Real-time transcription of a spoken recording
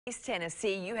East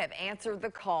Tennessee, you have answered the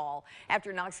call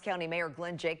after Knox County Mayor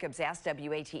Glenn Jacobs asked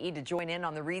WATE to join in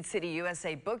on the Read City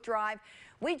USA book drive.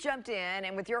 We jumped in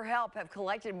and with your help have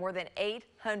collected more than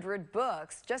 800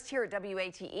 books just here at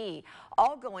WATE,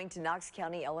 all going to Knox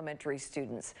County elementary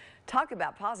students. Talk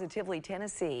about positively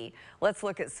Tennessee. Let's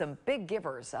look at some big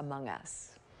givers among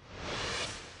us.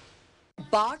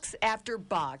 Box after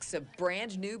box of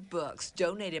brand new books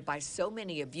donated by so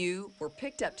many of you were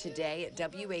picked up today at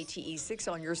WATE 6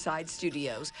 on Your Side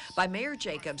Studios by Mayor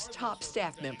Jacobs' top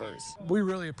staff members. We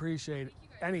really appreciate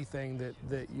anything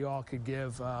that you all could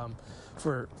give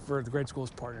for the Great Schools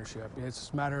Partnership. It's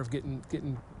just a matter of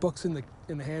getting books in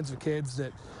the hands of kids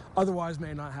that otherwise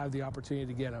may not have the opportunity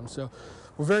to get them. So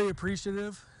we're very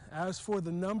appreciative. As for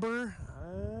the number,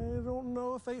 I don't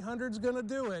know if 800 is going to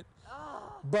do it,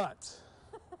 but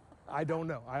I don't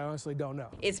know. I honestly don't know.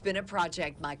 It's been a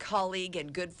project my colleague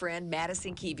and good friend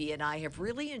Madison Keevy and I have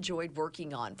really enjoyed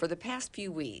working on for the past few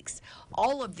weeks.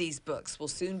 All of these books will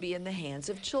soon be in the hands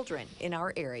of children in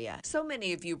our area. So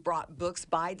many of you brought books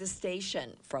by the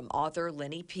station, from author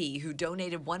Lenny P., who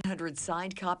donated 100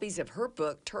 signed copies of her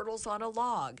book, Turtles on a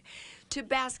Log, to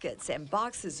baskets and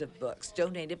boxes of books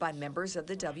donated by members of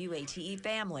the WATE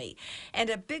family, and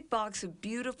a big box of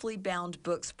beautifully bound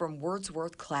books from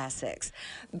Wordsworth Classics.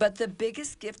 But the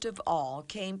biggest gift of all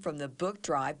came from the book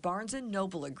drive Barnes &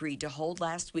 Noble agreed to hold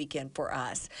last weekend for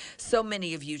us. So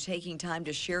many of you taking time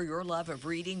to share your love of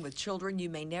reading with children you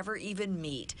may never even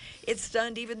meet. It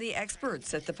stunned even the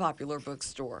experts at the Popular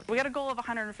Bookstore. We got a goal of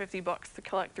 150 books to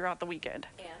collect throughout the weekend.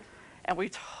 And we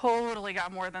totally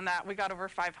got more than that. We got over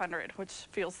 500, which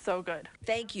feels so good.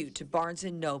 Thank you to Barnes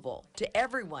 & Noble, to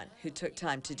everyone who took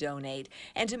time to donate,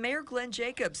 and to Mayor Glenn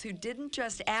Jacobs, who didn't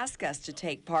just ask us to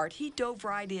take part. He dove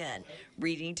right in,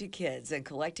 reading to kids and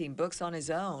collecting books on his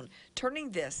own,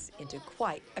 turning this into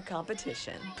quite a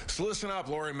competition. So listen up,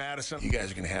 Lori Madison. You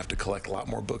guys are going to have to collect a lot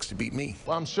more books to beat me.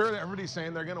 Well, I'm sure that everybody's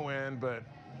saying they're going to win, but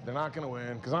they're not going to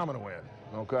win because I'm going to win,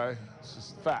 okay? It's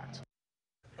just a fact.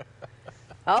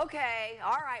 Okay,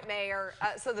 all right, Mayor.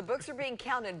 So the books are being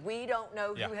counted. We don't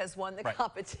know who has won the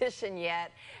competition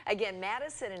yet. Again,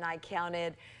 Madison and I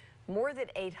counted more than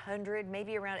 800,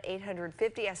 maybe around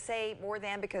 850. I say more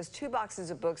than because 2 boxes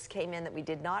of books came in that we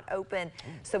did not open,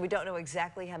 so we don't know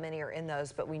exactly how many are in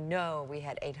those, but we know we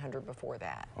had 800 before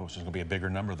that. Oh, so it's going to be a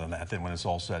bigger number than that then when it's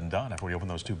all said and done after we open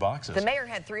those 2 boxes. The mayor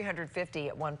had 350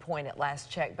 at one point at last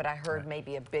check, but I heard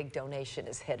maybe a big donation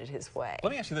is headed his way.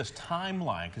 Let me ask you this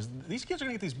timeline, because these kids are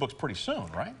going to get these books pretty soon,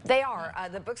 right? They are.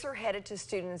 The books are headed to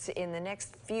students in the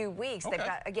next few weeks. Okay.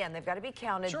 They've got to be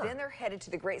counted. Then they're headed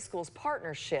to the Great Schools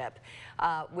Partnership,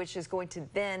 which is going to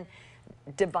then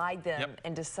divide them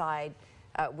and decide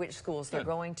which schools they're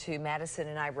going to. Madison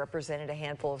and I represented a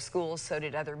handful of schools, so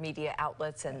did other media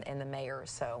outlets and the mayor.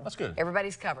 So that's good.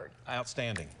 Everybody's covered.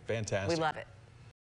 Outstanding. Fantastic. We love it.